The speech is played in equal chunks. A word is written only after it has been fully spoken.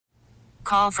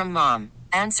Call from mom.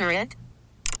 Answer it.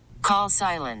 Call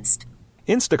silenced.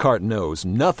 Instacart knows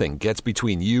nothing gets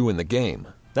between you and the game.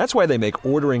 That's why they make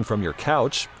ordering from your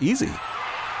couch easy.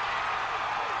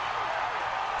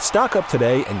 Stock up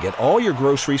today and get all your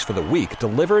groceries for the week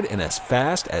delivered in as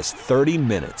fast as 30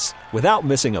 minutes without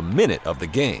missing a minute of the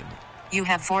game. You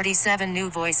have 47 new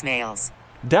voicemails.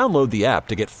 Download the app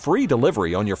to get free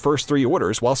delivery on your first 3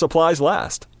 orders while supplies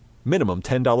last. Minimum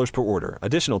 $10 per order.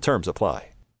 Additional terms apply.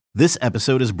 This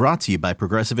episode is brought to you by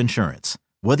Progressive Insurance.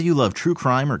 Whether you love true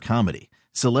crime or comedy,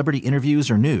 celebrity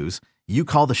interviews or news, you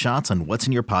call the shots on what's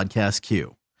in your podcast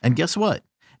queue. And guess what?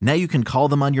 Now you can call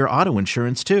them on your auto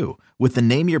insurance too with the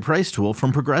Name Your Price tool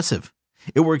from Progressive.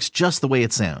 It works just the way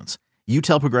it sounds. You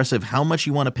tell Progressive how much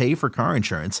you want to pay for car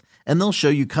insurance, and they'll show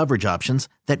you coverage options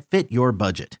that fit your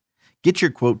budget. Get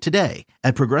your quote today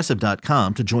at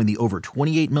Progressive.com to join the over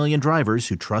 28 million drivers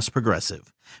who trust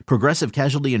Progressive. Progressive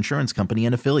Casualty Insurance Company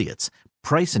and Affiliates.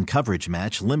 Price and coverage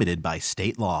match limited by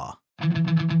state law. Get up,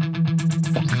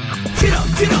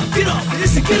 get up, get up.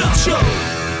 It's the Get Up Show.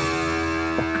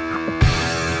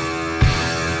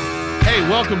 Hey,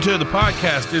 welcome to the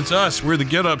podcast. It's us. We're the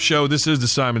Get Up Show. This is the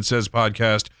Simon Says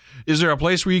podcast. Is there a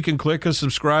place where you can click a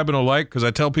subscribe and a like? Because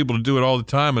I tell people to do it all the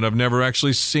time, and I've never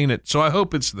actually seen it. So I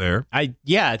hope it's there. I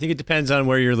think it depends on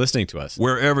where you're listening to us.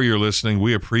 Wherever you're listening,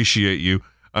 we appreciate you.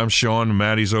 I'm Sean, and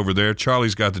Maddie's over there.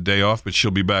 Charlie's got the day off, but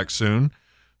she'll be back soon.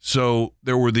 So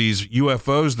there were these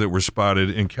UFOs that were spotted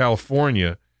in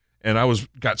California, and I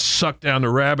got sucked down the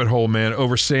rabbit hole, man,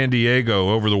 over San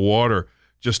Diego, over the water,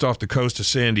 just off the coast of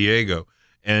San Diego.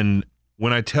 And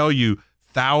when I tell you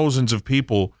thousands of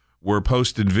people were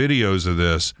posted videos of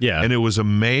this, and it was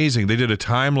amazing. They did a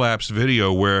time-lapse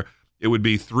video where it would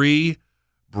be 3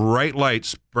 bright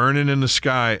lights burning in the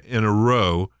sky in a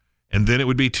row, and then it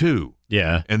would be 2.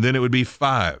 Yeah. And then it would be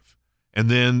 5. And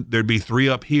then there'd be 3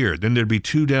 up here. Then there'd be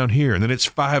 2 down here. And then it's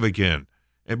 5 again.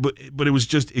 But it was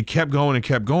just, it kept going and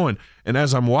kept going. And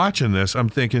as I'm watching this, I'm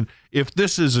thinking, if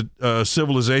this is a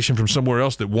civilization from somewhere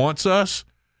else that wants us,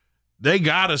 they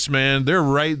got us, man. They're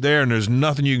right there, and there's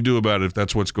nothing you can do about it if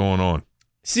that's what's going on.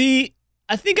 See,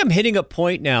 I think I'm hitting a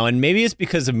point now, and maybe it's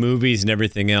because of movies and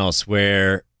everything else,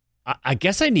 where I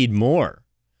guess I need more.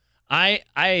 I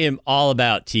am all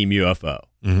about Team UFO,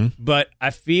 but I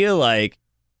feel like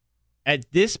at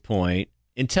this point,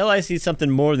 until I see something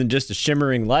more than just a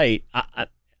shimmering light,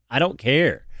 I don't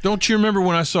care. Don't you remember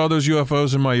when I saw those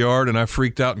UFOs in my yard and I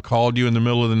freaked out and called you in the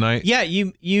middle of the night? Yeah,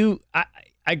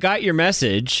 I got your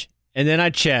message, and then I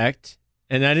checked,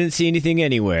 and I didn't see anything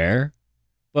anywhere.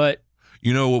 But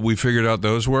you know what we figured out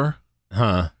those were?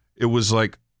 Huh? It was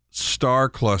like star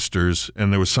clusters,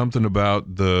 and there was something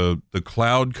about the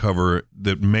cloud cover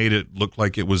that made it look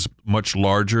like it was much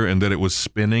larger and that it was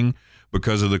spinning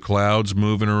because of the clouds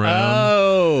moving around.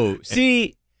 Oh,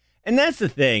 see, and that's the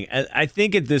thing. I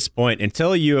think at this point,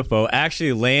 until a UFO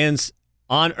actually lands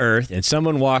on Earth and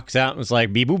someone walks out and was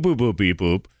like, beep, boop, boop, boop, beep,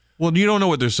 boop. Well, you don't know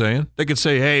what they're saying. They could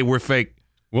say, hey, we're fake.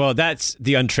 Well, that's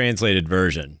the untranslated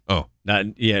version. Oh.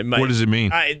 What does it mean?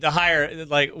 The higher,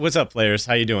 like, what's up, players?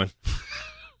 How you doing?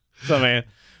 What's up, man?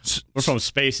 We're from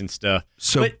space and stuff.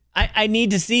 But I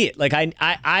need to see it. Like,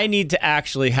 I need to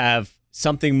actually have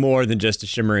something more than just a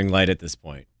shimmering light at this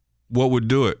point. What would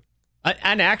do it?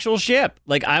 An actual ship.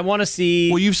 Like, I want to see.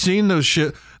 Well, you've seen those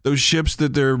ships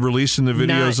that they're releasing the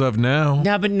videos of now.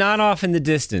 No, but not off in the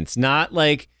distance. Not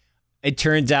like it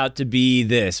turns out to be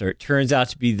this or it turns out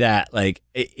to be that. Like,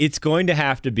 it's going to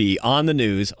have to be on the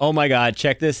news. Oh my God,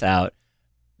 check this out.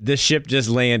 The ship just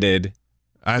landed.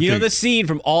 You know the scene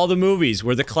from all the movies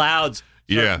where the clouds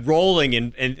start rolling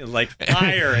and like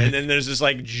fire, and then there's this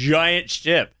like giant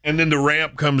ship, and then the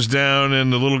ramp comes down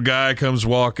and the little guy comes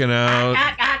walking out.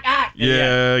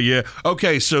 Yeah.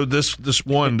 Okay, so this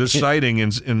sighting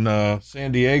in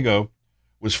San Diego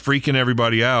was freaking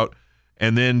everybody out,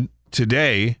 and then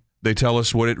today they tell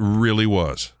us what it really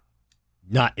was.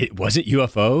 It wasn't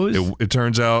UFOs? It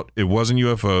turns out it wasn't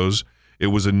UFOs. It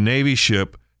was a Navy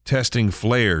ship testing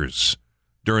flares.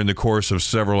 During the course of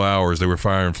several hours, they were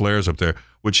firing flares up there,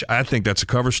 which I think that's a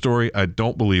cover story. I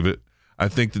don't believe it. I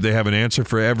think that they have an answer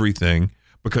for everything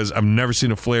because I've never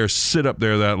seen a flare sit up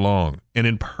there that long and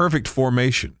in perfect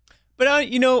formation. But,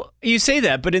 you say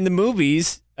that, but in the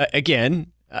movies,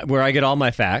 again, where I get all my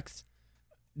facts,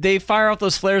 they fire off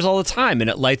those flares all the time, and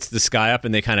it lights the sky up,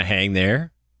 and they kind of hang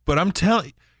there. But I'm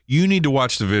telling you need to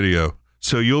watch the video,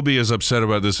 so you'll be as upset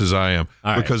about this as I am,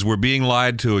 because we're being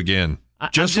lied to again.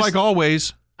 Just like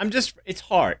always. It's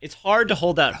hard. It's hard to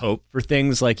hold out hope for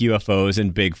things like UFOs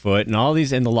and Bigfoot and all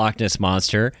these, and the Loch Ness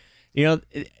Monster.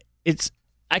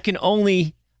 I can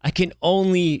only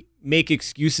make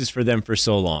excuses for them for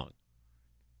so long.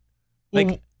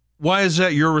 Like, why is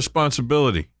that your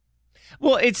responsibility?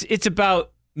 well, it's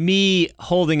about me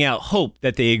holding out hope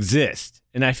that they exist.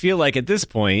 And I feel like at this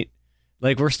point,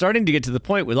 like we're starting to get to the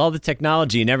point with all the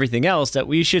technology and everything else that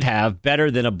we should have better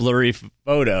than a blurry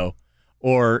photo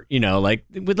or, like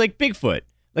with like Bigfoot.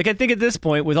 Like I think at this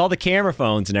point with all the camera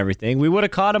phones and everything, we would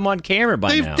have caught him on camera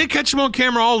by now. They catch him on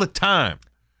camera all the time.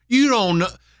 You don't know.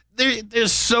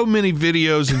 There's so many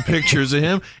videos and pictures of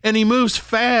him, and he moves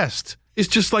fast. It's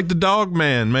just like the dog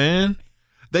man.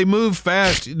 They move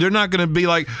fast. They're not going to be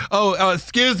like,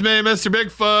 excuse me, Mr.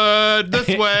 Bigfoot, this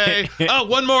way. Oh,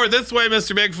 one more this way,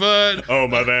 Mr. Bigfoot. Oh,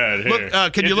 my bad.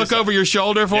 Look, can you look over your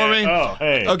shoulder for me? Oh,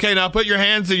 hey. Okay, now put your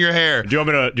hands in your hair. Do you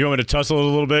want me to tussle it a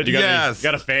little bit? Yes. You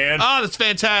got a fan? Oh, that's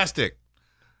fantastic.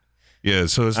 Yeah,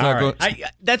 so it's All not right. going.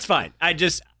 That's fine.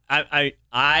 I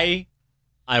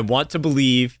want to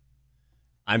believe.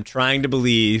 I'm trying to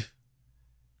believe.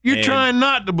 You're and- trying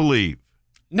not to believe.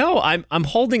 No, I'm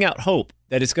holding out hope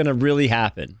that it's going to really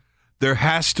happen. There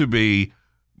has to be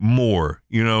more.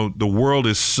 The world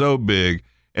is so big,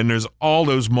 and there's all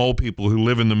those mole people who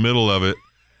live in the middle of it.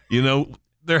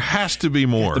 There has to be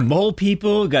more. The mole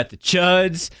people, we got the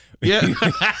chuds. Yeah.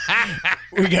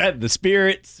 We got the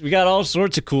spirits. We got all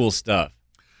sorts of cool stuff.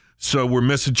 So we're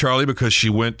missing Charlie because she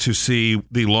went to see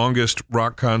the longest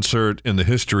rock concert in the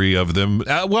history of them.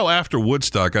 Well, after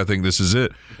Woodstock, I think this is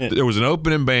it. There was an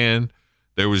opening band.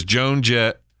 There was Joan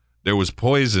Jett. There was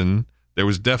Poison. There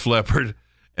was Def Leppard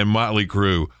and Motley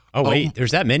Crue. Oh, wait,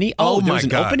 there's that many? Oh, there was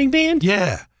an opening band?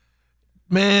 Yeah.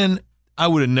 Man, I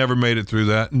would have never made it through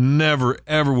that. Never,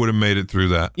 ever would have made it through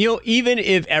that. Even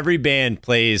if every band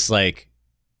plays like,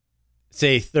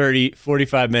 say 30,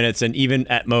 45 minutes and even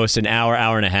at most an hour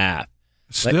and a half.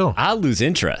 Still. Like, I'll lose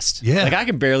interest. Yeah. Like I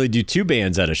can barely do 2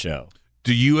 bands at a show.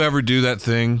 Do you ever do that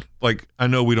thing? Like, I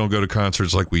know we don't go to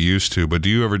concerts like we used to, but do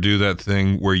you ever do that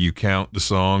thing where you count the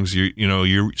songs?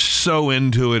 You're so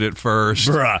into it at first.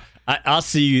 Bruh, I'll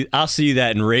see you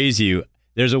that and raise you.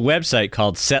 There's a website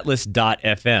called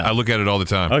setlist.fm. I look at it all the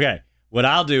time. Okay. What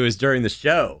I'll do is during the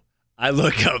show, I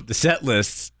look up the set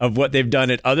lists of what they've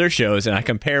done at other shows and I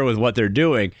compare with what they're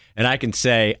doing. And I can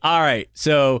say, all right,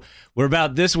 so we're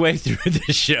about this way through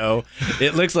this show.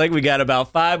 It looks like we got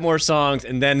about 5 more songs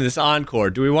and then this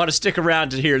encore. Do we want to stick around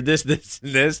to hear this, and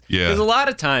this? Yeah. Because a lot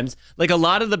of times, like a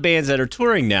lot of the bands that are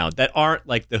touring now that aren't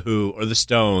like The Who or The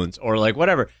Stones or like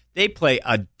whatever, they play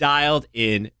a dialed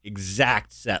in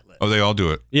exact set list. Oh, they all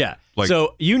do it. Yeah. Like-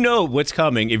 So you know what's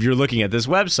coming if you're looking at this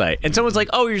website. And someone's like,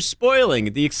 oh, you're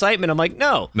spoiling the excitement. I'm like,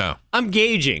 no. I'm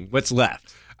gauging what's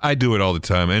left. I do it all the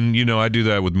time. And, I do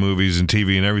that with movies and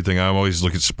TV and everything. I always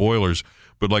look at spoilers.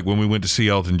 But like when we went to see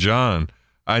Elton John,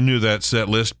 I knew that set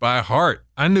list by heart.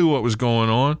 I knew what was going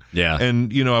on. Yeah.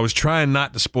 And, I was trying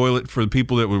not to spoil it for the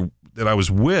people that I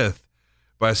was with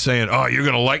by saying, oh, you're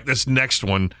going to like this next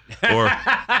one. Or,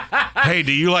 hey,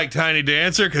 do you like Tiny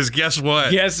Dancer? Because guess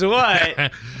what? Guess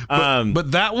what?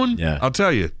 But that one, Yeah. I'll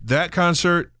tell you, that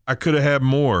concert, I could have had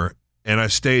more. And I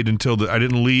stayed until I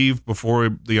didn't leave before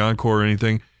the encore or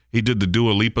anything. He did the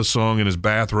Dua Lipa song in his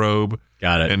bathrobe.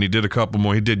 Got it. And he did a couple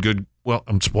more. He did good. Well,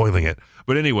 I'm spoiling it.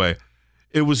 But anyway,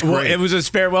 it was great. Well, it was his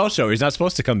farewell show. He's not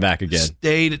supposed to come back again.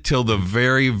 Stayed till the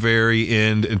very, very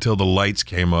end until the lights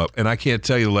came up. And I can't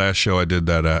tell you the last show I did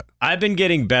that at. I've been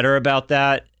getting better about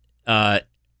that. I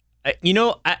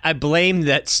blame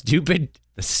that stupid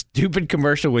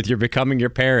commercial with You're Becoming Your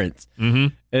Parents.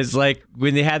 Mm-hmm. It's like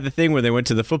when they had the thing where they went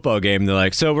to the football game, they're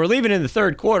like, so we're leaving in the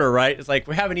third quarter, right? It's like,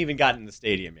 we haven't even gotten in the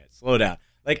stadium yet. Slow down.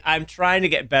 Like, I'm trying to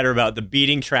get better about the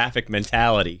beating traffic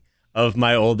mentality of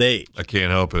my old age. I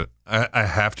can't help it. I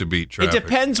have to beat traffic. It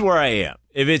depends where I am.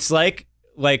 If it's like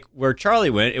where Charlie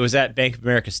went, it was at Bank of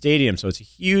America Stadium, so it's a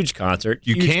huge concert.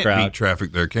 You huge can't crowd. beat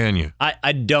traffic there, can you?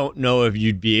 I don't know if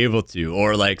you'd be able to,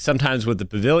 or like sometimes with the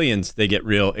pavilions, it gets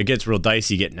real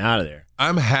dicey getting out of there.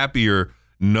 I'm happier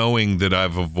knowing that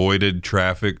I've avoided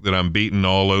traffic, that I'm beating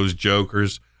all those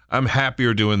jokers. I'm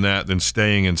happier doing that than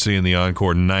staying and seeing the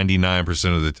encore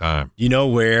 99% of the time. You know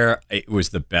where it was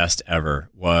the best ever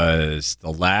was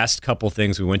the last couple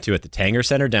things we went to at the Tanger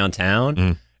Center downtown.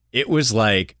 Mm. It was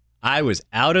like I was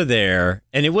out of there,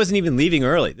 and it wasn't even leaving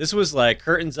early. This was like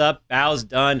curtains up, bows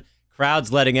done,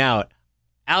 crowds letting out.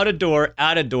 Out a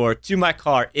door, to my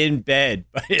car, in bed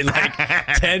in like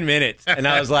 10 minutes. And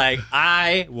I was like,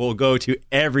 I will go to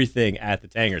everything at the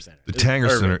Tanger Center. The It's Tanger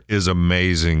perfect. Center is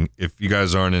amazing. If you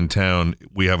guys aren't in town,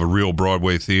 we have a real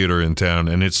Broadway theater in town,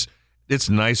 and it's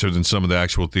nicer than some of the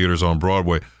actual theaters on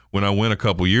Broadway. When I went a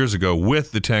couple years ago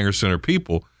with the Tanger Center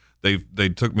people, they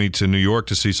took me to New York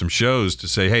to see some shows to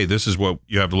say, hey, this is what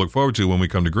you have to look forward to when we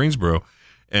come to Greensboro.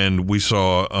 And we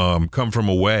saw Come From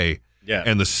Away. Yeah.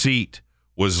 And the seat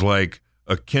was like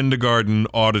a kindergarten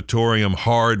auditorium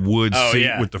hardwood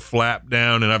seat with the flap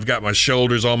down, and I've got my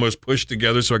shoulders almost pushed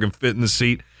together so I can fit in the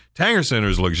seat. Tanger Center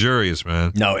is luxurious,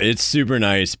 man. No, it's super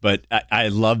nice, but I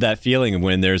love that feeling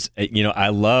when there's, I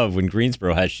love when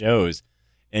Greensboro has shows,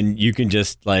 and you can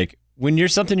just like, when you're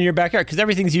something in your backyard, because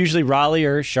everything's usually Raleigh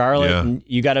or Charlotte, and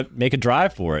you got to make a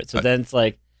drive for it. So then it's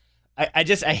like, I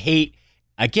hate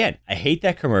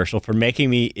that commercial for making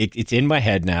me, it's in my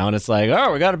head now, and it's like,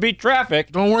 oh, we got to beat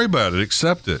traffic. Don't worry about it.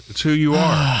 Accept it. It's who you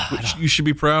are. You should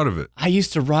be proud of it. I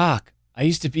used to rock. I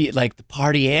used to be like the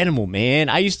party animal, man.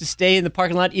 I used to stay in the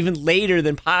parking lot even later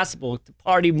than possible to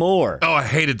party more. Oh, I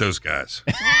hated those guys.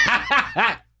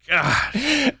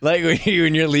 God. Like when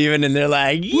you're leaving and they're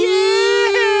like,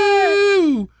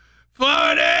 Woo!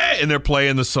 Funny! And they're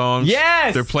playing the songs.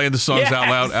 Yes! They're playing the songs out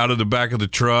loud out of the back of the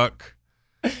truck.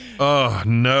 Oh,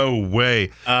 no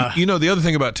way. The other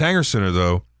thing about Tanger Center,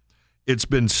 though, it's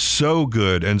been so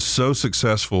good and so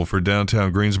successful for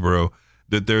downtown Greensboro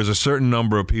that there's a certain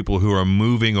number of people who are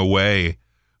moving away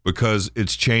because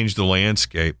it's changed the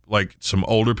landscape. Like some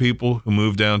older people who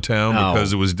moved downtown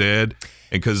because it was dead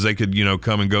and because they could,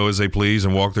 come and go as they please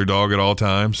and walk their dog at all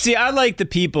times. See, I like the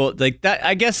people like that.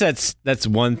 I guess that's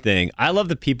one thing. I love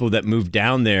the people that moved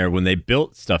down there when they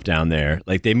built stuff down there.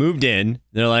 Like they moved in,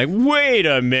 they're like, wait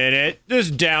a minute,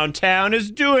 this downtown is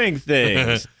doing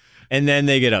things. And then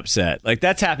they get upset. Like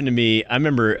that's happened to me. I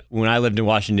remember when I lived in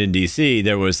Washington, D.C.,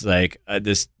 there was like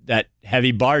that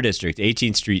heavy bar district,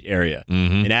 18th Street area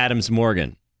in Adams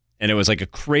Morgan. And it was like a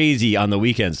crazy on the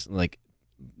weekends, like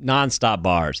nonstop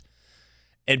bars.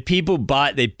 And people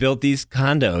they built these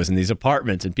condos and these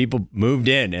apartments, and people moved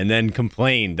in and then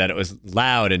complained that it was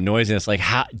loud and noisy. And it's like,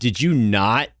 how did you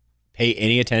not pay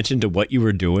any attention to what you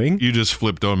were doing? You just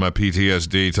flipped on my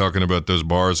PTSD talking about those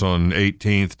bars on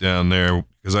 18th down there,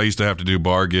 because I used to have to do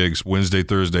bar gigs Wednesday,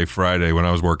 Thursday, Friday when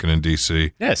I was working in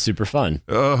D.C. Yeah, it's super fun.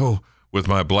 Oh, with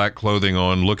my black clothing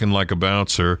on, looking like a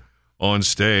bouncer on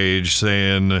stage,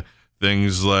 saying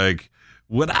things like,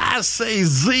 when I say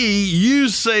Z, you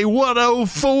say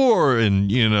 104.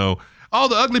 And, all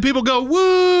the ugly people go,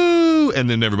 woo. And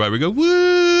then everybody would go,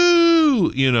 woo.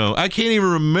 I can't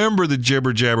even remember the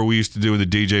jibber jabber we used to do in the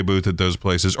DJ booth at those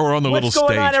places or on the little stage.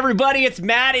 What's going on, everybody? It's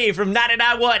Maddie from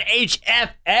 99.1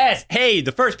 HFS. Hey,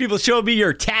 the first people to show me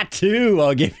your tattoo,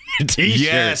 I'll give you a t-shirt.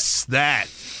 Yes, that.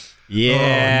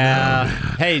 Yeah. Oh,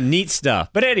 no. Hey, neat stuff.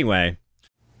 But anyway.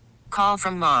 Call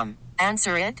from mom.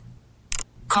 Answer it.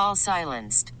 Call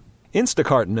silenced.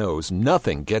 Instacart knows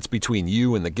nothing gets between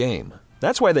you and the game.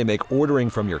 That's why they make ordering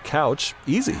from your couch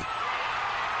easy.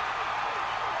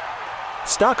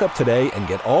 Stock up today and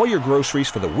get all your groceries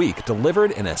for the week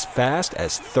delivered in as fast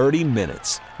as 30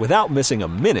 minutes without missing a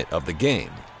minute of the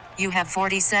game. You have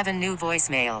 47 new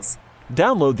voicemails.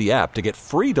 Download the app to get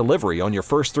free delivery on your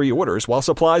first 3 orders while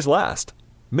supplies last.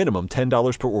 Minimum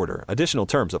 $10 per order. Additional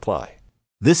terms apply.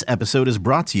 This episode is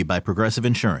brought to you by Progressive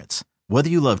Insurance. Whether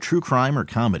you love true crime or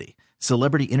comedy,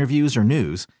 celebrity interviews or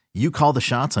news, you call the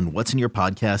shots on what's in your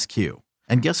podcast queue.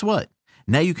 And guess what?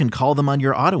 Now you can call them on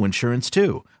your auto insurance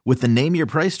too with the Name Your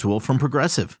Price tool from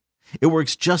Progressive. It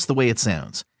works just the way it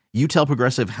sounds. You tell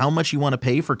Progressive how much you want to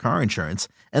pay for car insurance,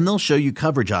 and they'll show you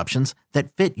coverage options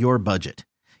that fit your budget.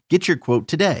 Get your quote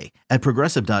today at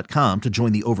Progressive.com to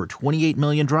join the over 28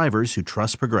 million drivers who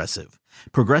trust Progressive.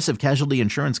 Progressive Casualty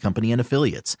Insurance Company and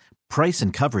Affiliates. Price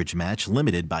and coverage match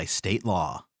limited by state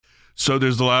law. So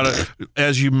there's a lot of,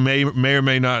 as you may or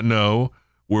may not know,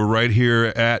 we're right here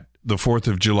at the 4th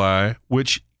of July,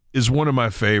 which is one of my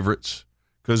favorites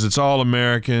because it's all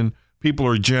American. People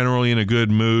are generally in a good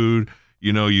mood.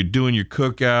 You're doing your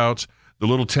cookouts. The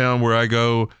little town where I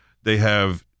go, they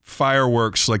have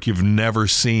fireworks like you've never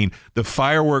seen. The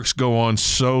fireworks go on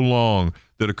so long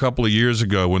that a couple of years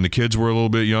ago when the kids were a little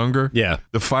bit younger,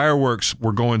 the fireworks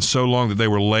were going so long that they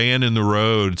were laying in the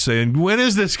road saying, when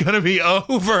is this going to be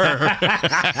over?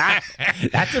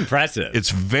 That's impressive. It's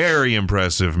very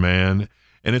impressive, man.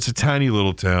 And it's a tiny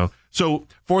little town. So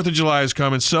 4th of July is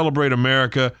coming. Celebrate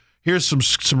America. Here's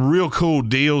some real cool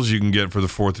deals you can get for the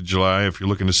 4th of July if you're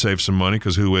looking to save some money,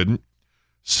 because who wouldn't?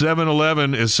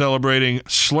 7-Eleven is celebrating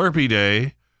Slurpee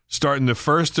Day starting the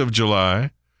 1st of July.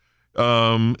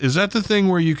 Is that the thing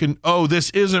where you can... Oh,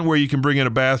 this isn't where you can bring in a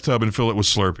bathtub and fill it with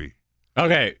Slurpee.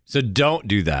 Okay, so don't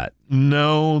do that.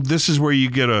 No, this is where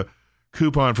you get a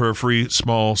coupon for a free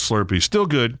small Slurpee. Still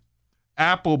good.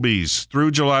 Applebee's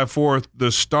through July 4th,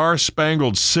 the Star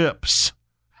Spangled Sips.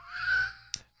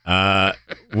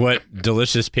 What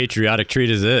delicious patriotic treat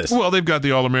is this? Well, they've got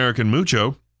the All-American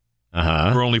Mucho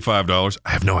for only $5. I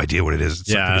have no idea what it is.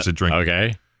 It's something as a drink.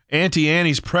 Okay. Auntie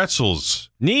Annie's Pretzels.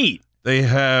 Neat. They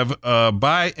have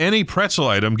buy any pretzel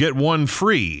item, get one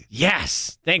free.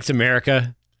 Yes. Thanks,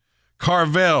 America.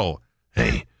 Carvel.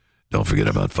 Hey, don't forget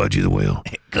about Fudgy the Whale.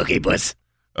 Cookie Puss.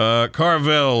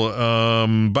 Carvel,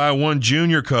 buy one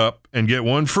junior cup and get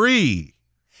one free.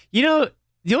 You know,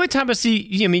 the only time I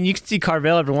see, I mean, you can see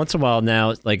Carvel every once in a while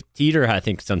now. Like Teeter, I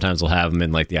think sometimes will have them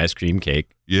in like the ice cream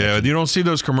cake. Yeah, you don't see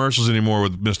those commercials anymore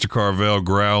with Mr. Carvel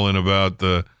growling about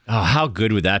the... Oh, how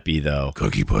good would that be, though?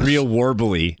 Cookie Puss. Real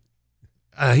warbly.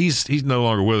 He's no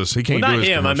longer with us. He can't do his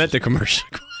him. I commercials. meant the commercial.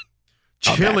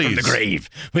 Chili's. From the grave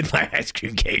with my ice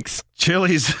cream cakes.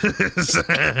 Chili's.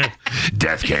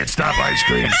 Death can't stop ice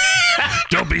cream.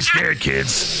 Don't be scared,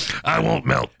 kids. I won't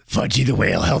melt. Fudgy the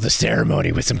Whale held a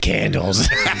ceremony with some candles.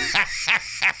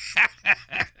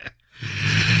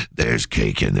 There's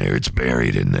cake in there. It's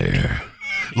buried in there.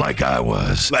 Like I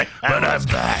was. But I'm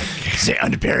back.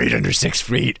 Buried under 6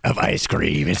 feet of ice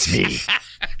cream. It's me.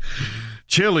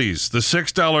 Chili's, the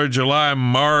 $6 July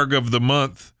Marg of the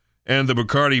month, and the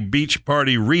Bacardi Beach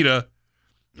Party Rita.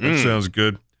 That sounds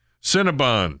good.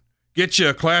 Cinnabon. Get you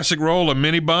a classic roll, a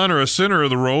mini bon, or a center of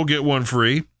the roll. Get one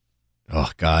free.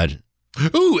 Oh, God.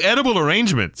 Ooh, edible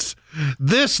arrangements.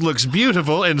 This looks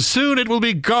beautiful, and soon it will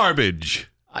be garbage.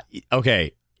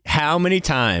 Okay. How many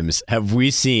times have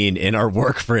we seen in our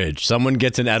work fridge someone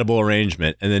gets an edible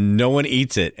arrangement and then no one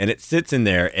eats it and it sits in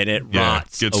there and it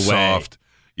rots gets away. soft.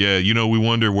 Yeah, you know, we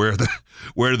wonder where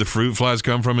the fruit flies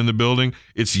come from in the building.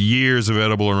 It's years of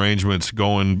edible arrangements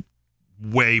going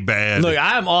way bad. Look,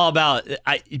 I'm all about.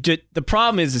 The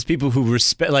problem is people who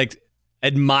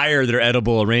admire their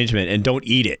edible arrangement and don't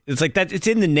eat it. It's like that. It's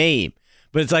in the name,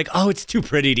 but it's like, oh, it's too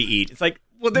pretty to eat. It's like,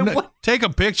 well, then what? Take a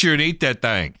picture and eat that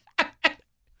thing.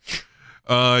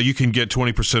 You can get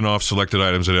 20% off selected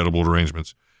items at Edible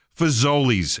Arrangements.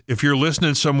 Fazoli's. If you're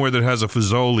listening somewhere that has a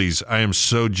Fazoli's, I am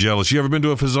so jealous. You ever been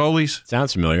to a Fazoli's?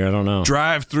 Sounds familiar. I don't know.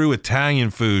 Drive-through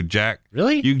Italian food, Jack.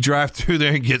 Really? You drive through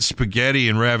there and get spaghetti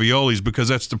and raviolis because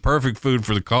that's the perfect food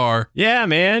for the car. Yeah,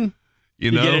 man.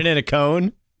 You know? Get it in a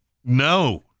cone?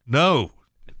 No.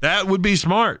 That would be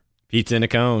smart. Pizza in a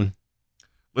cone.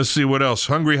 Let's see what else.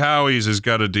 Hungry Howie's has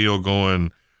got a deal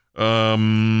going.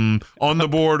 On the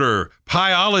Border.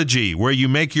 Pieology, where you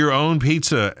make your own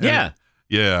pizza. Yeah.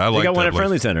 Yeah, I like that. They got one at place.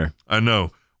 Friendly Center. I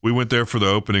know. We went there for the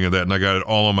opening of that, and I got it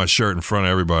all on my shirt in front of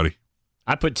everybody.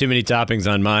 I put too many toppings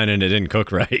on mine, and it didn't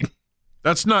cook right.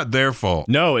 That's not their fault.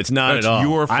 No, it's not That's at all.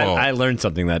 your fault. I learned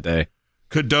something that day.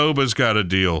 Cadoba's got a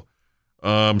deal.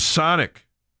 Sonic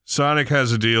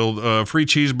has a deal. Free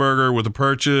cheeseburger with a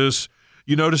purchase.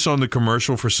 You notice on the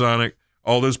commercial for Sonic,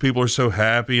 all those people are so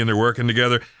happy, and they're working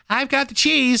together. I've got the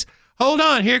cheese. Hold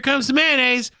on. Here comes the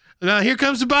mayonnaise. Here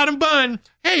comes the bottom bun.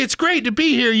 Hey, it's great to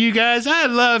be here, you guys. I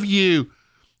love you.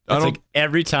 It's like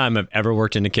every time I've ever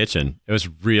worked in a kitchen, it was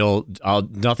real,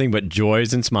 nothing but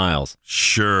joys and smiles.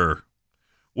 Sure.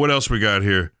 What else we got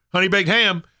here? Honey baked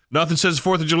ham. Nothing says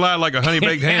 4th of July like a honey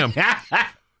baked ham.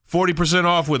 40%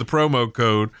 off with a promo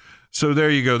code. So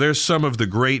there you go. There's some of the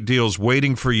great deals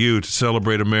waiting for you to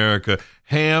celebrate America.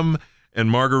 Ham and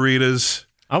margaritas.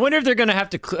 I wonder if they're going to have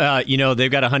to,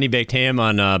 they've got a honey baked ham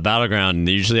on Battleground, and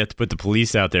they usually have to put the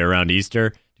police out there around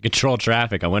Easter to control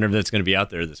traffic. I wonder if that's going to be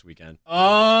out there this weekend.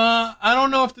 I don't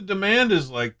know if the demand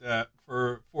is like that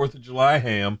for 4th of July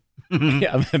ham.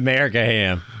 Yeah, America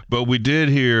ham. But we did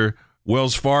hear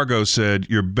Wells Fargo said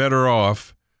you're better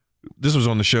off. This was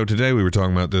on the show today. We were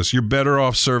talking about this. You're better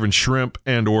off serving shrimp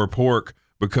and or pork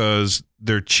because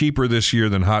they're cheaper this year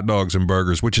than hot dogs and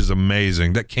burgers, which is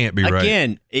amazing. That can't be right.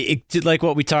 Again, it like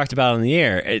what we talked about on the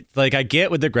air. It's like I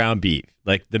get with the ground beef,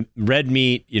 like the red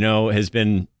meat,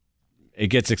 it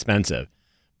gets expensive,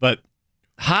 but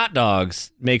hot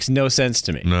dogs makes no sense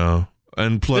to me. No,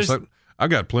 and plus I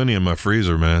got plenty in my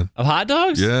freezer, man. Of hot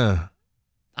dogs? Yeah,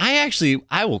 I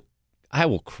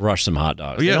will crush some hot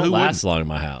dogs. Yeah, they don't last long in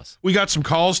my house. We got some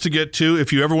calls to get to.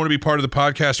 If you ever want to be part of the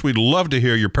podcast, we'd love to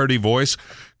hear your pretty voice.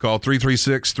 Call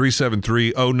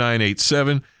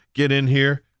 336-373-0987. Get in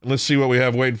here, and let's see what we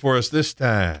have waiting for us this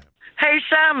time. Hey,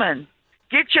 Simon,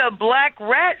 get you a black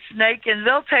rat snake, and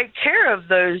they'll take care of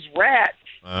those rats,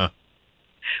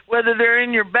 whether they're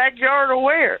in your backyard or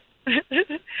where.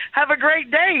 Have a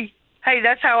great day. Hey,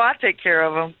 that's how I take care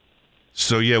of them.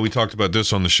 So, yeah, we talked about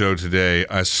this on the show today.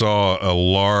 I saw a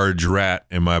large rat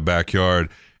in my backyard,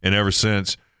 and ever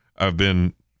since, I've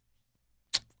been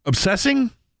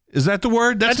obsessing. Is that the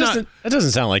word? That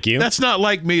doesn't sound like you. That's not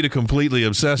like me to completely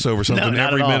obsess over something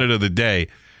every minute of the day.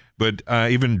 But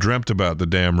I even dreamt about the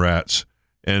damn rats.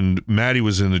 And Maddie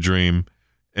was in the dream,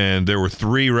 and there were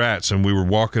 3 rats, and we were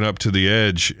walking up to the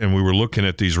edge, and we were looking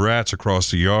at these rats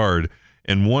across the yard,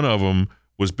 and one of them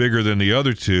was bigger than the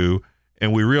other 2,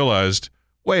 and we realized,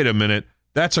 wait a minute,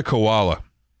 that's a koala.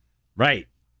 Right.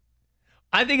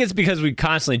 I think it's because we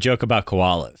constantly joke about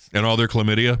koalas. And all their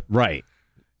chlamydia? Right.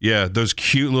 Yeah, those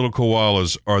cute little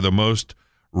koalas are the most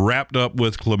wrapped up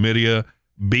with chlamydia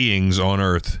beings on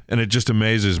Earth. And it just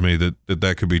amazes me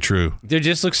that could be true. They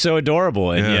just look so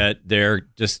adorable, and yet they're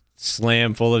just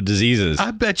slam full of diseases.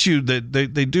 I bet you that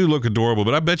they do look adorable,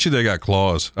 but I bet you they got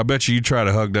claws. I bet you try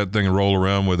to hug that thing and roll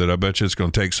around with it. I bet you it's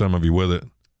going to take some of you with it.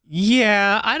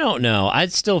 Yeah, I don't know.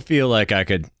 I'd still feel like I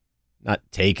could not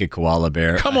take a koala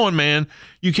bear. Come on, man.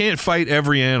 You can't fight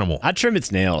every animal. I'd trim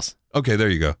its nails. Okay, there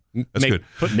you go. That's good.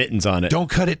 Put mittens on it. Don't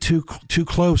cut it too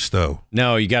close, though.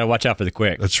 No, you got to watch out for the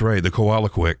quick. That's right, the koala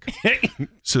quick.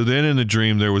 So then in the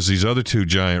dream, there was these other 2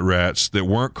 giant rats that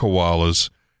weren't koalas,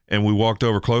 and we walked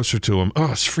over closer to them.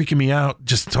 Oh, it's freaking me out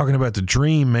just talking about the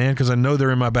dream, man, because I know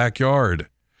they're in my backyard.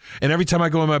 And every time I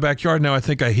go in my backyard now, I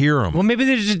think I hear them. Well, maybe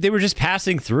they were just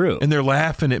passing through. And they're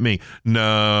laughing at me.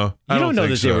 No, I don't know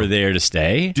think that so. they were there to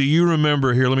stay. Do you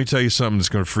remember, here, let me tell you something that's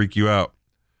going to freak you out.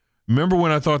 Remember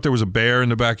when I thought there was a bear in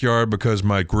the backyard because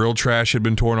my grill trash had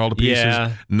been torn all to pieces?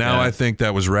 Yeah. Now I think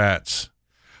that was rats.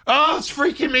 Oh, it's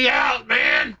freaking me out,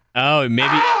 man. Oh,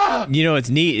 maybe, what's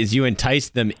neat is you entice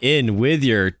them in with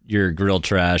your grill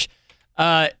trash.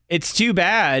 It's too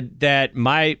bad that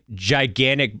my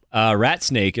gigantic rat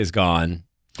snake is gone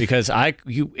because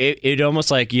it almost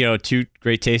like, 2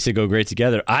 great tastes that go great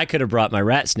together. I could have brought my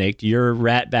rat snake to your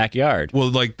rat backyard.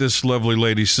 Well, like this lovely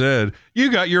lady said,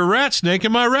 you got your rat snake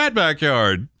in my rat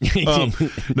backyard.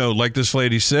 No, like this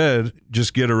lady said,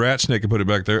 just get a rat snake and put it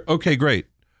back there. Okay, great.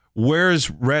 Where's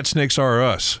Rat Snakes R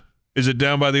Us? Is it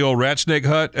down by the old rat snake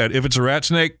hut at If It's a Rat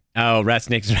Snake? Oh, rat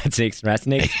snakes. I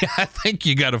think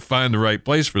you got to find the right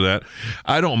place for that.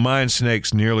 I don't mind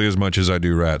snakes nearly as much as I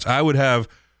do rats. I would have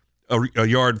a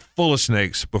yard full of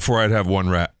snakes before I'd have one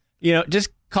rat.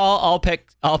 Just call All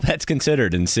Pets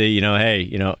Considered and see, hey,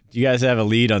 do you guys have a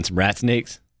lead on some rat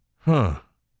snakes? Huh.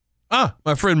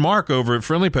 My friend Mark over at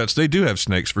Friendly Pets, they do have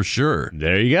snakes for sure.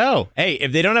 There you go. Hey,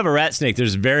 if they don't have a rat snake,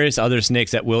 there's various other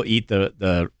snakes that will eat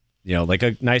the like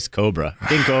a nice cobra.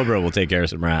 King cobra will take care of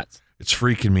some rats. It's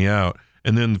freaking me out.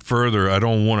 And then further, I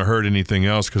don't want to hurt anything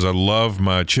else because I love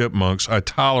my chipmunks. I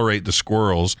tolerate the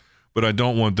squirrels, but I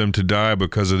don't want them to die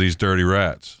because of these dirty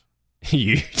rats.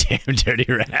 You damn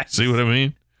dirty rats. See what I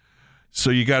mean? So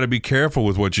you got to be careful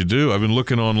with what you do. I've been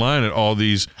looking online at all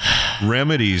these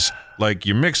remedies, like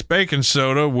you mix baking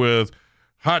soda with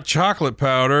hot chocolate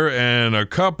powder and a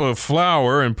cup of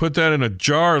flour and put that in a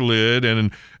jar lid,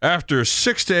 and after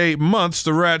 6 to 8 months,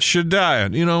 the rats should die. I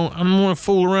don't want to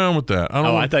fool around with that.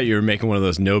 I thought you were making one of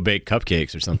those no-bake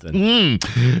cupcakes or something.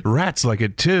 Rats like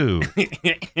it, too.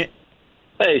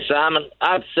 Hey, Simon,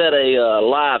 I'd set a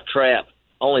live trap.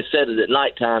 Only set it at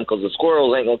nighttime because the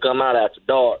squirrels ain't going to come out after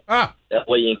dark. That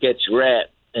way you can catch a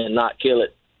rat and not kill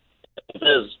it. If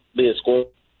there's be a squirrel,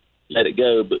 let it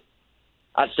go. But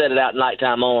I'd set it out at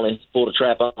nighttime only, pull the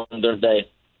trap on during the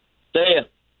day. See ya.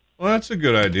 Well, that's a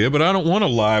good idea, but I don't want a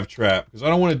live trap because I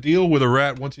don't want to deal with a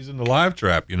rat once he's in the live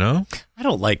trap, I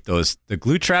don't like the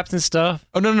glue traps and stuff.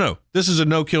 Oh, no. This is a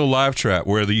no-kill live trap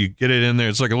where you get it in there.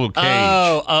 It's like a little cage.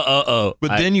 Oh.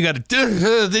 But then you got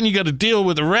to deal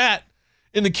with the rat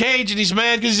in the cage, and he's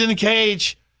mad because he's in the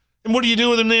cage. And what do you do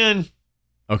with him then?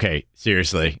 Okay,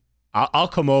 seriously. I'll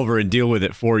come over and deal with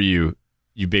it for you,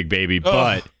 you big baby.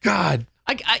 But God,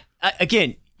 I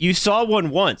again, you saw one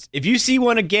once. If you see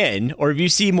one again, or if you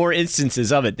see more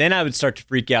instances of it, then I would start to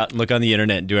freak out and look on the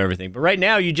internet and do everything. But right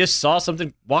now, you just saw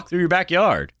something walk through your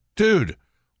backyard. Dude,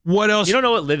 what else? You don't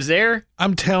know what lives there?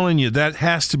 I'm telling you, that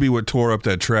has to be what tore up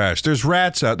that trash. There's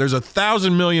rats out. There's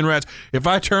 1,000 million rats. If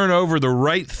I turn over the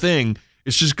right thing,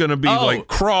 it's just going to be like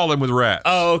crawling with rats.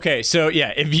 Oh, okay. So,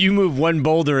 yeah, if you move one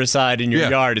boulder aside in your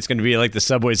yard, it's going to be like the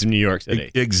subways of New York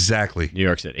City. Exactly. New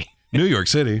York City. New York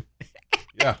City.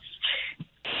 Yeah.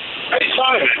 Hey,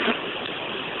 Simon. Hey,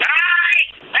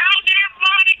 how's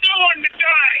everybody doing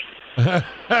today?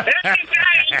 This is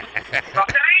Dave.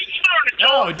 Dave Furniture.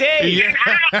 Oh, Dave. In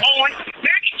High Point,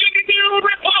 next to the New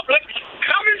Republic.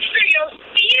 Come and see us.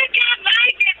 You can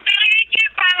make it, baby,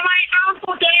 by my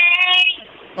Uncle Dave.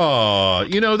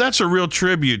 Oh, that's a real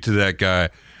tribute to that guy.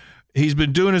 He's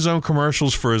been doing his own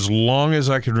commercials for as long as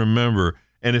I can remember.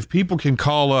 And if people can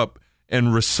call up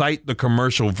and recite the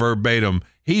commercial verbatim,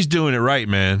 he's doing it right,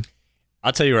 man.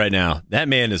 I'll tell you right now, that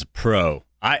man is a pro.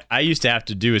 I used to have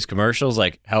to do his commercials,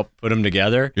 like help put them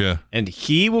together. Yeah. And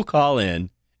he will call in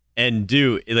and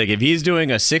do, like if he's doing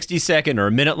a 60-second or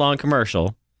a minute-long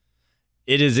commercial,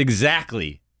 it is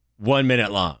exactly 1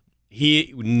 minute long.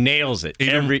 He nails it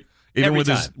Even every with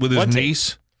time. his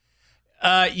niece?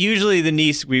 Usually the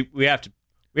niece, we have to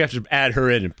We have to add her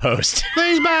in and post.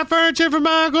 Please buy furniture for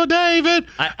my Uncle David.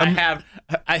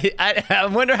 I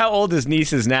wonder how old his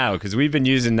niece is now, because we've been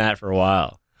using that for a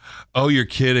while. Oh, you're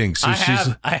kidding. So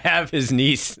I have his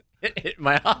niece at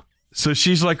my house. So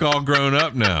she's like all grown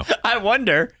up now. I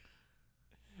wonder.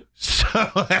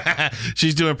 So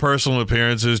she's doing personal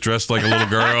appearances dressed like a little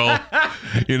girl,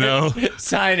 you know?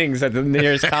 Signings at the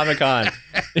nearest Comic-Con.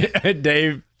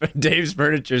 Dave's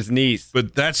Furniture's niece.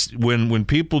 But that's when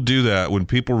people do that, when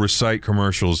people recite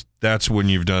commercials, that's when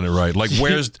you've done it right. Like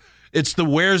where's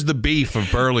the beef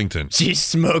of Burlington? She's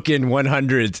smoking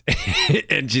 100s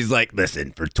and she's like,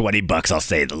 listen, for $20 I'll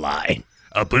say the line.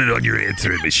 I'll put it on your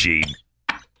answering machine.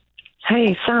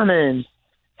 Hey, Simon.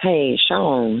 Hey,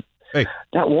 Sean. Hey.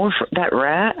 That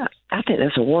rat, I think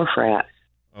that's a wharf rat.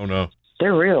 Oh, no.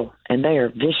 They're real, and they are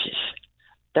vicious.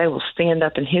 They will stand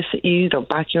up and hiss at you. They'll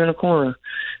bite you in a corner.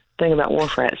 The thing about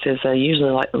wharf rats is they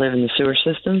usually like to live in the sewer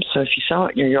system, so if you saw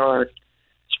it in your yard,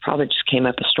 it probably just came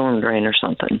up a storm drain or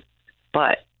something.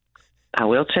 But I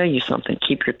will tell you something.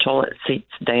 Keep your toilet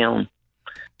seats down.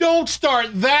 Don't start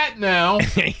that now.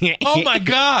 Oh, my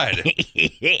God.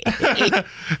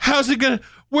 How's it going to...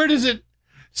 Where does it...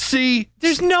 See,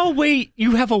 there's no way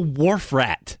you have a wharf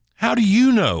rat. How do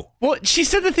you know? Well, she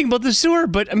said the thing about the sewer,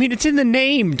 but I mean, it's in the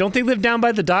name. Don't they live down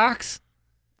by the docks?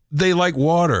 They like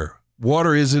water.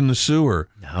 Water is in the sewer.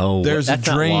 No, that's a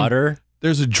drain. Not water.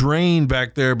 There's a drain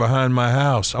back there behind my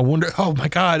house. I wonder. Oh my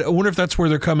God! I wonder if that's where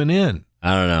they're coming in.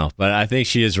 I don't know, but I think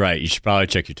she is right. You should probably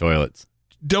check your toilets.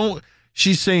 Don't.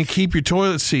 She's saying keep your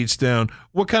toilet seats down.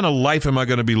 What kind of life am I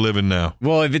going to be living now?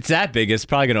 Well, if it's that big, it's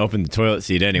probably going to open the toilet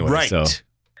seat anyway. Right. So.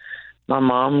 My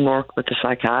mom worked with a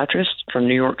psychiatrist from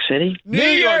New York City. New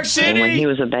York City! And when he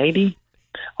was a baby,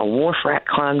 a wharf rat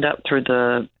climbed up through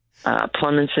the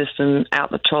plumbing system,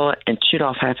 out the toilet, and chewed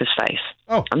off half his face.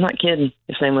 Oh. I'm not kidding.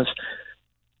 His name was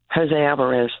Jose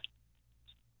Alvarez.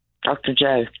 Dr.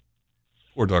 Joe.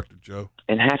 Poor Dr. Joe.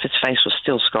 And half his face was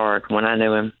still scarred when I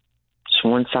knew him. Just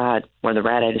one side where the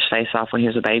rat ate his face off when he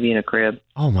was a baby in a crib.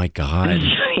 Oh, my God.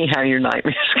 See how your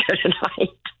nightmares go tonight.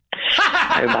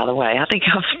 Oh, by the way, I think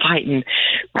I was fighting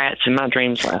rats in my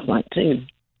dreams last night, too.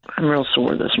 I'm real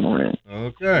sore this morning.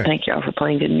 Okay. Thank y'all for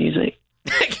playing good music.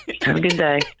 Have a good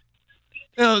day.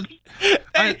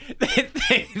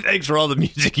 Thanks for all the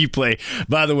music you play.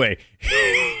 By the way,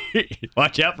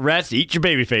 watch out for rats to eat your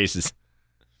baby faces.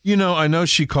 You know, I know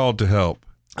she called to help.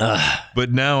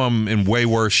 But now I'm in way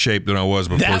worse shape than I was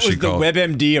before she called. That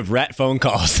was the WebMD of rat phone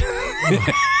calls.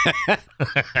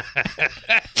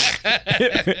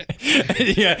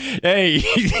 Yeah. Hey,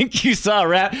 you think you saw a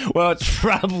rat? Well, it's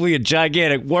probably a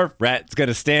gigantic wharf rat that's going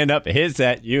to stand up and hiss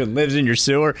at you and lives in your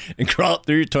sewer and crawl up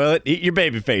through your toilet and eat your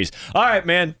baby face. All right,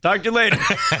 man. Talk to you later.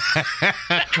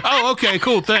 Oh, okay.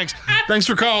 Cool. Thanks. Thanks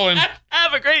for calling.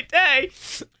 Have a great day.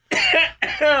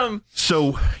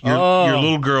 So your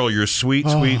little girl, your sweet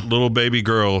little baby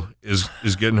girl is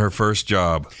getting her first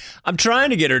job. I'm trying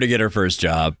to get her first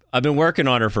job. I've been working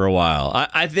on her for a while.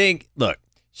 I think, look,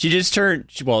 she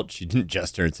didn't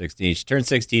just turn 16. She turned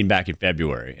 16 back in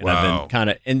February. And wow. I've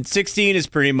been and 16 is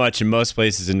pretty much in most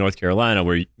places in North Carolina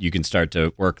where you can start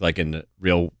to work like in the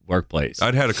real workplace.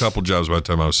 I'd had a couple jobs by the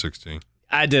time I was 16.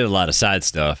 I did a lot of side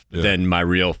stuff. But then my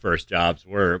real first jobs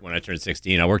were when I turned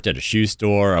 16. I worked at a shoe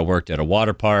store. I worked at a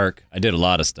water park. I did a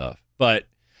lot of stuff. But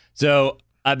so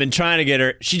I've been trying to get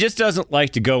her. She just doesn't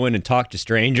like to go in and talk to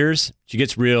strangers. She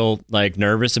gets real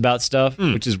nervous about stuff,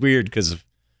 which is weird because of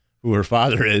who her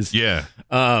father is. Yeah.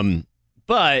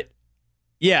 But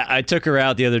yeah, I took her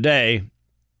out the other day.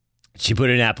 She put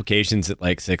in applications at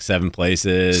 6, 7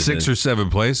 places. 6 or 7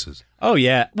 places. Oh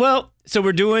yeah. Well, so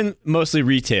we're doing mostly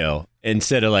retail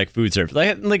instead of food service.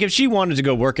 Like if she wanted to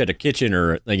go work at a kitchen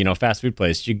or fast food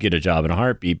place, she'd get a job in a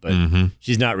heartbeat. But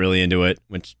she's not really into it,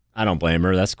 which I don't blame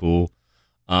her. That's cool.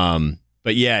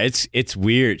 But yeah, it's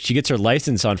weird. She gets her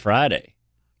license on Friday.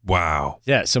 Wow.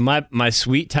 Yeah. So my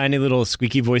sweet tiny little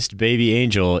squeaky voiced baby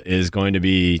angel is going to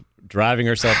be driving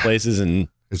herself places and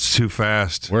it's too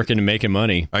fast. Working and making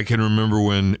money. I can remember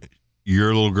when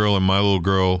your little girl and my little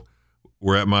girl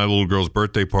were at my little girl's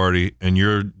birthday party, and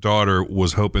your daughter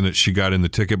was hoping that she got in the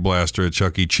ticket blaster at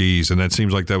Chuck E. Cheese, and that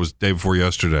seems like that was the day before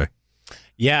yesterday.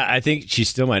 Yeah, I think she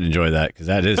still might enjoy that because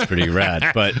that is pretty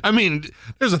rad. But I mean,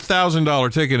 there's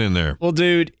 $1,000 ticket in there. Well,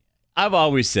 dude, I've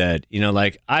always said,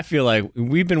 I feel like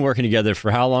we've been working together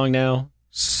for how long now?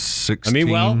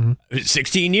 16.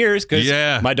 16 years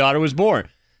because my daughter was born.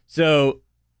 So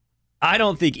I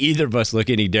don't think either of us look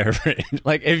any different.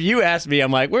 If you ask me,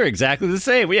 I'm like, we're exactly the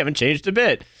same. We haven't changed a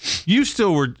bit. You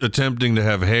still were attempting to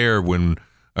have hair when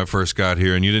I first got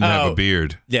here, and you didn't have a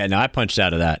beard. Yeah, no, I punched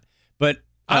out of that. But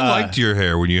I liked your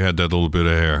hair when you had that little bit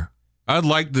of hair. I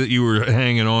liked that you were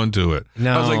hanging on to it.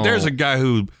 No. I was like, there's a guy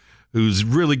who's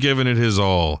really giving it his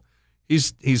all.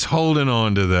 He's holding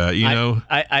on to that, you know?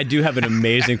 I do have an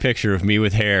amazing picture of me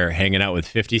with hair hanging out with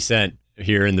 50 Cent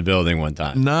here in the building one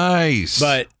time. Nice.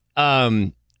 But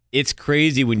it's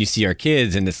crazy when you see our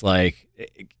kids, and it's like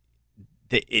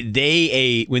when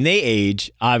they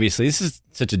age, obviously, this is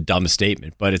such a dumb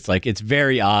statement, but it's like it's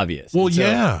very obvious. Well, and so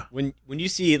yeah. When you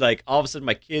see like all of a sudden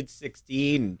my kid's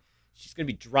 16 and she's gonna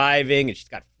be driving and she's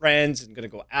got friends and gonna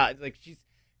go out, like she's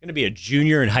gonna be a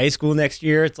junior in high school next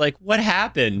year. It's like, what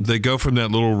happened? They go from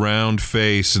that little round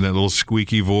face and that little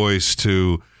squeaky voice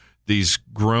to these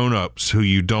grown-ups who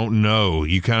you don't know.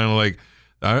 You kind of like,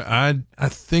 I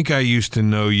think I used to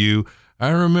know you. I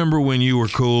remember when you were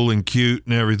cool and cute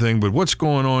and everything, but what's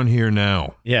going on here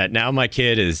now? Yeah, now my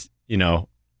kid is,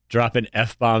 dropping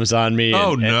F-bombs on me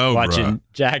and watching bruh.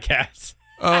 Jackass.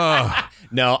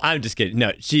 No, I'm just kidding.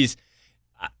 No,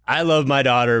 I love my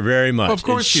daughter very much. Of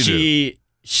course you do.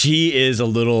 She is a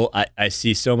little, I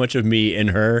see so much of me in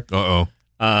her. Uh-oh.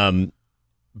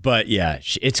 But yeah,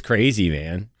 it's crazy,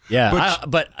 man. Yeah,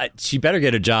 but she better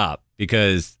get a job,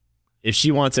 because if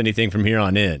she wants anything from here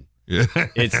on in,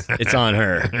 it's on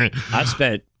her. I've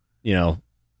spent,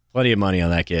 plenty of money on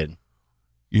that kid.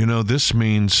 This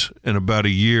means in about a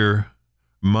year,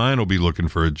 mine will be looking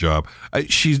for a job.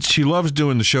 She loves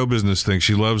doing the show business thing.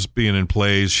 She loves being in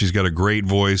plays. She's got a great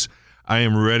voice. I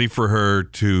am ready for her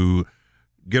to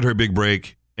get her big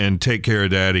break and take care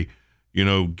of daddy,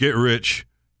 get rich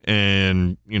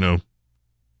and,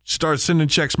 start sending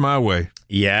checks my way.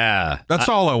 Yeah. That's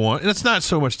all I want. It's not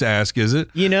so much to ask, is it?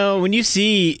 When you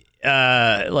see,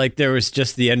 like there was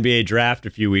just the NBA draft a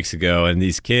few weeks ago, and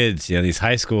these kids, these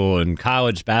high school and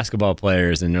college basketball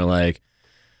players, and they're like,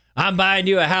 I'm buying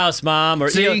you a house, Mom. Or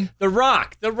See? The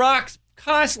Rock's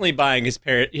constantly buying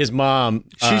his mom.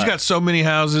 She's got so many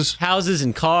houses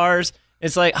and cars.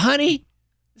 It's like, honey,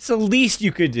 it's the least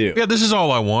you could do. Yeah, this is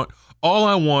all I want. All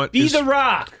I want is The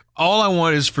Rock. All I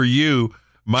want is for you,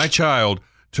 my child,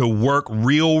 to work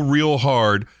real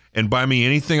hard and buy me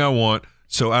anything I want,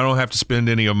 so I don't have to spend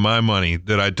any of my money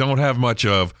that I don't have much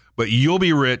of, but you'll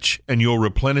be rich and you'll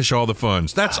replenish all the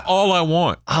funds. That's all I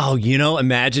want. Oh,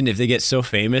 imagine if they get so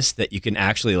famous that you can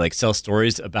actually like sell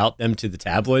stories about them to the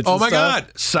tabloids. Oh and my stuff.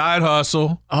 God. Side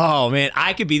hustle. Oh man,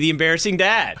 I could be the embarrassing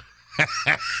dad.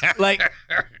 Like,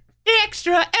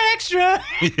 extra.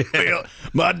 Yeah.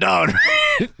 My daughter.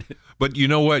 But you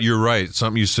know what? You're right.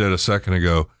 Something you said a second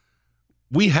ago.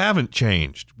 We haven't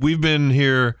changed. We've been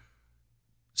here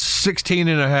 16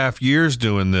 and a half years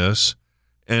doing this,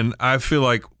 and I feel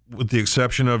like, with the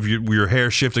exception of your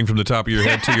hair shifting from the top of your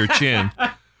head to your chin,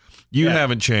 you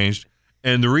haven't changed.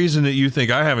 And the reason that you think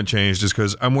I haven't changed is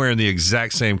because I'm wearing the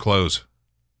exact same clothes.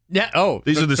 Yeah. Oh,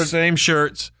 these are the same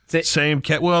shirts, same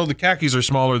well, the khakis are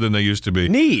smaller than they used to be.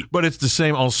 Neat. But it's the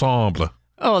same ensemble.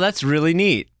 Oh, that's really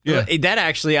neat. Yeah. That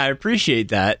actually, I appreciate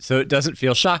that. So it doesn't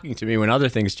feel shocking to me when other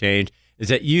things change, is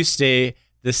that you stay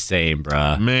the same,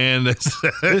 bruh. Man, this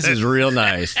is real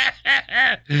nice.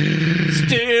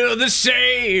 Still the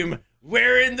same,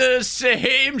 wearing the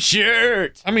same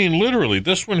shirt. I mean, literally,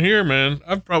 this one here, man,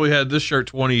 I've probably had this shirt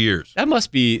 20 years. That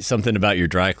must be something about your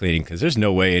dry cleaning, because there's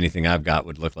no way anything I've got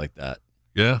would look like that.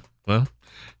 Yeah, well,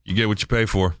 you get what you pay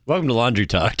for. Welcome to Laundry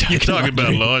Talk. You're talking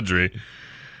about laundry.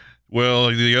 Well,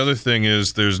 the other thing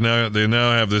is they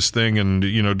now have this thing, and,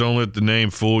 don't let the name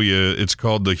fool you. It's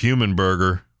called the Human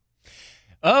Burger.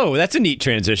 Oh, that's a neat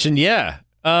transition. Yeah.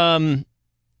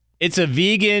 It's a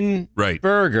vegan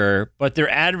burger, but they're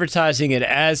advertising it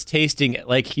as tasting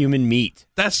like human meat.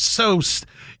 That's so,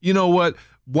 you know what?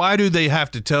 Why do they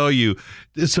have to tell you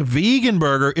it's a vegan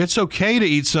burger? It's okay to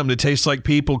eat something that tastes like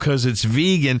people because it's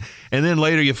vegan. And then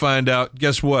later you find out,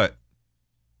 guess what?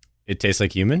 It tastes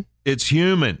like human? It's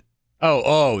human.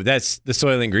 Oh, that's the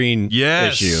Soylent Green issue.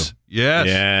 Yes.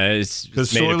 Yeah, it's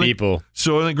made of people.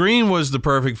 Soylent Green was the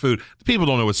perfect food. People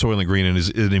don't know what Soylent Green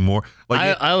is anymore.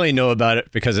 I only know about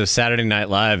it because of Saturday Night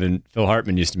Live, and Phil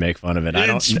Hartman used to make fun of it.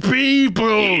 It's people.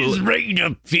 It's made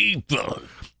of people.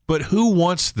 But who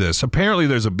wants this? Apparently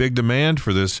there's a big demand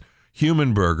for this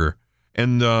human burger.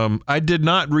 And I did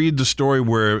not read the story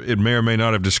where it may or may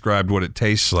not have described what it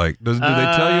tastes like. Do they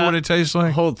tell you what it tastes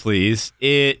like? Hold, please.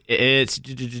 Spokesperson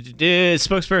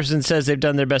says they've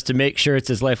done their best to make sure it's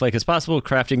as lifelike as possible,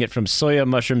 crafting it from soya,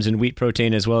 mushrooms, and wheat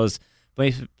protein, as well as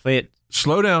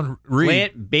Slow down. Read.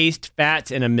 Plant-based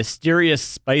fats and a mysterious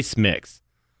spice mix.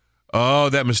 Oh,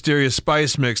 that mysterious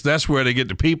spice mix. That's where they get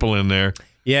the people in there.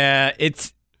 Yeah,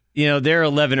 it's, their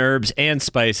 11 herbs and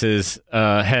spices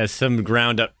has some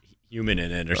ground up human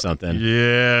in it or something.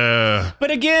 Yeah.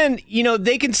 But again,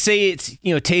 they can say it's,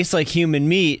 tastes like human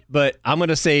meat, but I'm going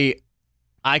to say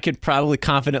I could probably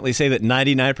confidently say that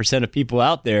 99% of people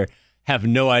out there have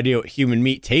no idea what human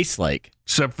meat tastes like.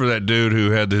 Except for that dude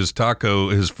who had his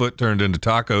foot turned into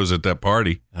tacos at that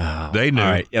party. Oh, they knew. All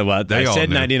right. Yeah, well, they I said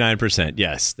knew. 99%.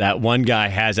 Yes. That one guy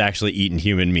has actually eaten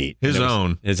human meat. His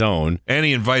own. And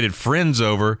he invited friends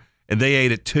over, and they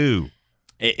ate it too.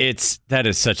 That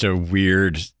is such a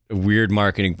weird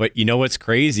marketing. But you know what's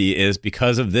crazy is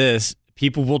because of this,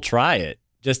 people will try it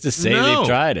just to say they've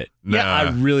tried it. Nah. Yeah, I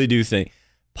really do think.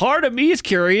 Part of me is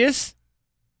curious.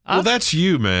 Well, that's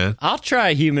you, man. I'll try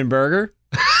a human burger.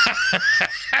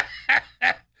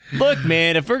 Look,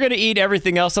 man, if we're going to eat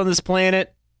everything else on this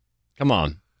planet, come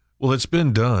on. Well, it's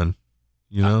been done,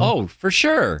 Oh, for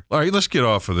sure. All right, let's get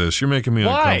off of this. You're making me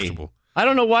uncomfortable. I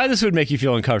don't know why this would make you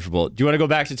feel uncomfortable. Do you want to go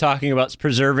back to talking about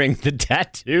preserving the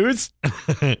tattoos?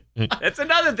 That's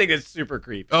another thing that's super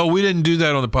creepy. Oh, we didn't do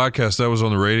that on the podcast. That was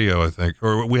on the radio, I think.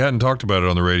 Or we hadn't talked about it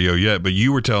on the radio yet, but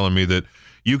you were telling me that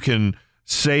you can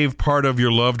save part of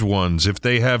your loved ones. If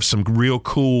they have some real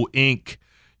cool ink,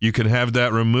 you can have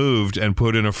that removed and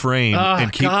put in a frame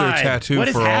and keep their tattoo what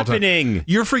is for all happening? time.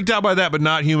 You're freaked out by that, but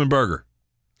not human burger.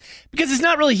 Because it's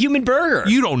not really human burger.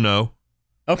 You don't know.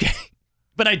 Okay.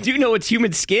 But I do know it's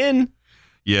human skin.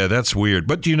 Yeah, that's weird.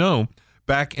 But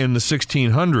back in the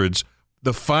 1600s,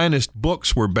 the finest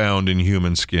books were bound in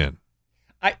human skin.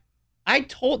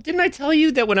 Didn't I tell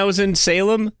you that when I was in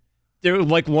Salem, there was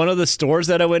like one of the stores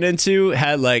that I went into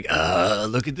had like,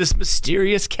 look at this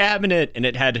mysterious cabinet, and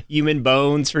it had human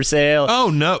bones for sale. Oh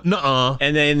no, nuh-uh.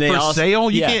 And then they for sale,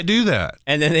 you can't do that.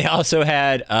 And then they also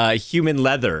had human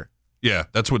leather. Yeah,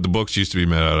 that's what the books used to be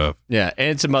made out of. Yeah,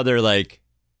 and some other like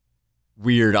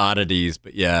weird oddities,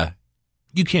 but yeah,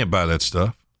 you can't buy that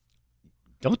stuff.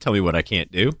 Don't tell me what I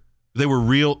can't do. They were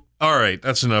real. All right,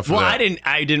 that's enough. Well, of that.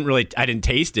 I didn't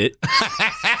taste it.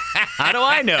 How do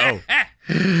I know?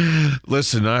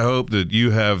 Listen, I hope that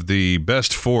you have the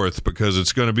best 4th because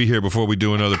it's going to be here before we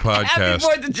do another podcast. Happy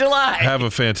 4th of July. Have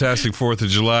a fantastic 4th of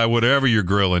July, whatever you're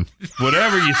grilling.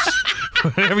 Whatever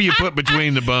you put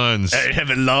between the buns. I have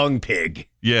a long pig.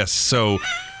 Yes, so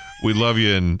we love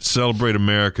you and celebrate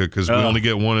America because we only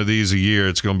get one of these a year.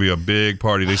 It's going to be a big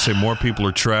party. They say more people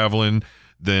are traveling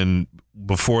than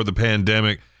before the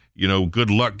pandemic. Good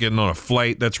luck getting on a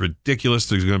flight. That's ridiculous.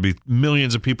 There's going to be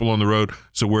millions of people on the road.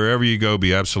 So wherever you go,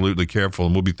 be absolutely careful,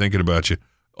 and we'll be thinking about you.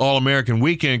 All-American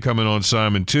Weekend coming on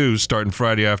Simon 2, starting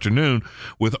Friday afternoon,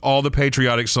 with all the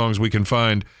patriotic songs we can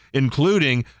find,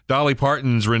 including Dolly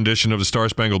Parton's rendition of the Star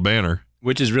Spangled Banner.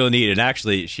 Which is real neat, and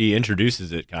actually, she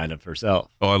introduces it kind of herself.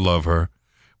 Oh, I love her.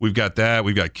 We've got that.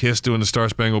 We've got Kiss doing the Star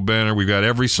Spangled Banner. We've got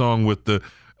every song with the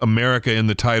America in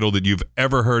the title that you've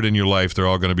ever heard in your life. They're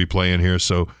all going to be playing here,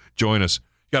 so join us.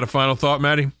 Got a final thought,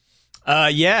 Maddie?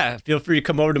 Yeah. Feel free to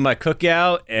come over to my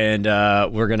cookout, and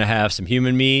we're going to have some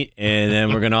human meat, and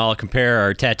then we're going to all compare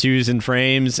our tattoos and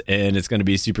frames, and it's going to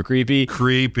be super creepy.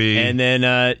 Creepy. And then,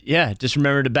 just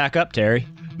remember to back up, Terry.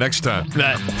 Next time. Get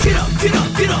up, get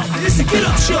up, get up. It's a Get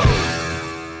Up Show.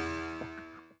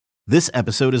 This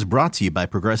episode is brought to you by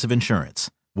Progressive Insurance.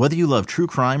 Whether you love true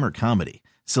crime or comedy,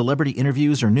 celebrity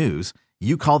interviews or news,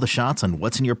 you call the shots on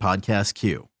what's in your podcast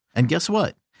queue. And guess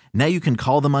what? Now you can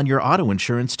call them on your auto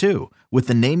insurance too with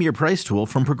the Name Your Price tool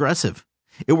from Progressive.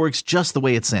 It works just the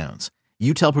way it sounds.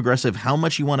 You tell Progressive how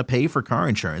much you want to pay for car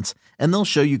insurance, and they'll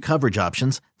show you coverage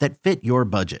options that fit your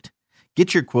budget.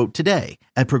 Get your quote today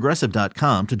at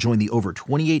Progressive.com to join the over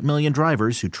 28 million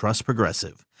drivers who trust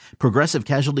Progressive. Progressive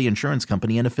Casualty Insurance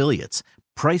Company and Affiliates.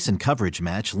 Price and coverage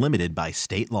match limited by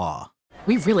state law.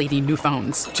 We really need new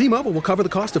phones. T-Mobile will cover the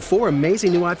cost of 4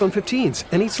 amazing new iPhone 15s,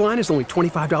 and each line is only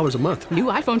 $25 a month. New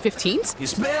iPhone 15s?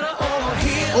 It's better over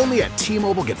here. Only at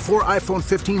T-Mobile, get 4 iPhone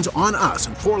 15s on us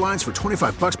and 4 lines for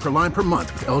 $25 per line per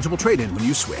month with eligible trade-in when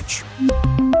you switch.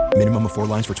 Minimum of 4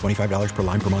 lines for $25 per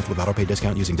line per month with autopay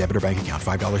discount using debit or bank account.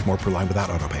 $5 more per line without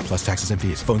autopay, plus taxes and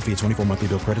fees. Phone fee at 24 monthly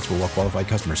bill credits for well-qualified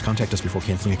customers. Contact us before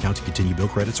canceling account to continue bill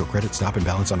credits or credit stop and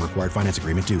balance on required finance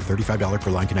agreement due. $35 per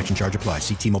line connection charge applies.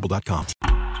 See T-Mobile.com.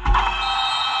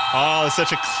 Oh,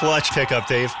 such a clutch pickup,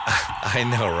 Dave. I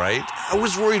know, right? I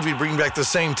was worried we'd bring back the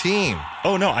same team.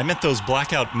 Oh, no, I meant those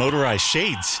blackout motorized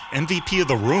shades. MVP of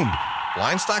the room.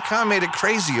 Blinds.com made it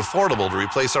crazy affordable to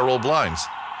replace our old blinds.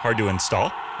 Hard to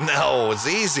install? No, it's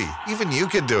easy. Even you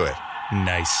could do it.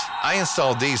 Nice. I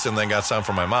installed these and then got some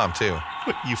for my mom, too.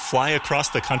 What, you fly across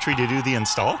the country to do the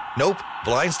install? Nope.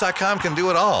 Blinds.com can do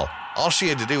it all. All she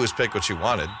had to do was pick what she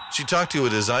wanted. She talked to a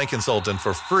design consultant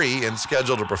for free and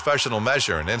scheduled a professional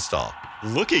measure and install.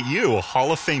 Look at you,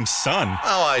 Hall of Fame son.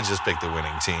 Oh, I just picked the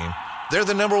winning team. They're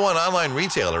the #1 online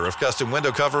retailer of custom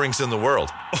window coverings in the world.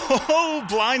 Oh,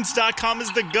 Blinds.com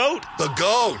is the GOAT. The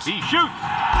GOAT. He shoots.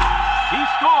 He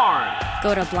scores.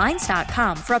 Go to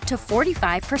Blinds.com for up to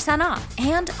 45% off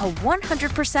and a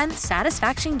 100%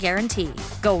 satisfaction guarantee.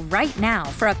 Go right now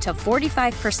for up to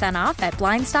 45% off at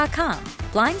Blinds.com.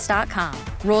 Blinds.com.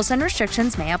 Rules and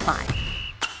restrictions may apply.